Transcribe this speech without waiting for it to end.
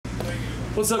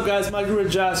What's up, guys? Mike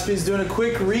Jaspy's doing a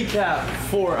quick recap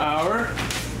for our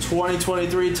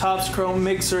 2023 Topps Chrome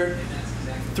Mixer.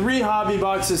 3 hobby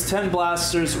boxes, 10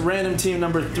 blasters, random team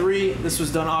number 3. This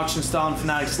was done auction style on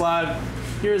Fanatics Live.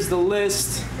 Here's the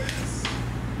list.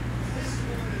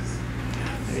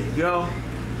 There you go.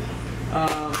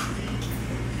 And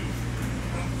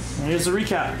here's the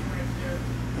recap.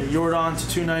 Jordan to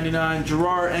 299,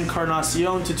 Gerard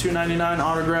Encarnacion to 299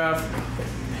 autograph,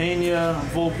 Pena,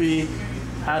 Volpe,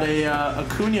 had a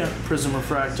Acuna Prism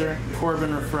refractor,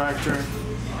 Corbin refractor,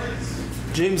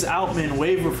 James Outman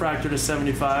wave refractor to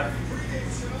 75,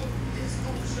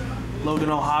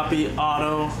 Logan O'Hoppe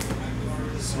auto,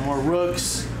 some more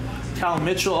rooks, Cal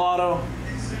Mitchell auto,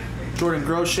 Jordan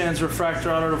Groshans refractor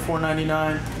auto to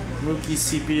 499, Mookie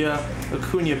Sepia,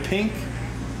 Acuna pink.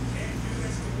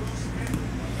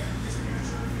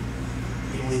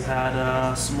 We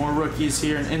had some more rookies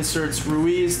here and inserts.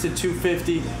 Ruiz to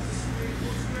 250.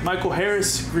 Michael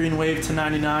Harris, green wave to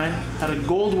 99. Had a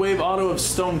gold wave auto of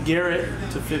Stone Garrett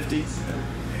to 50.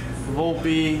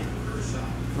 Volpe,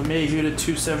 LeMahieu to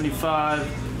 275.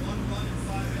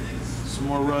 Some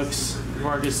more rooks.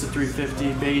 Vargas to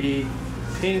 350. Beatty,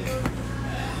 pink.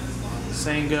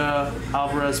 Senga,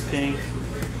 Alvarez, pink.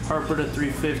 Harper to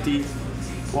 350.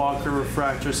 Walker,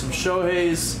 refractor. Some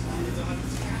Shoheis.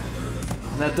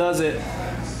 That does it.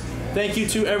 Thank you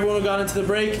to everyone who got into the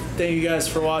break. Thank you guys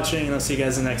for watching, and I'll see you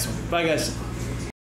guys in the next one. Bye, guys.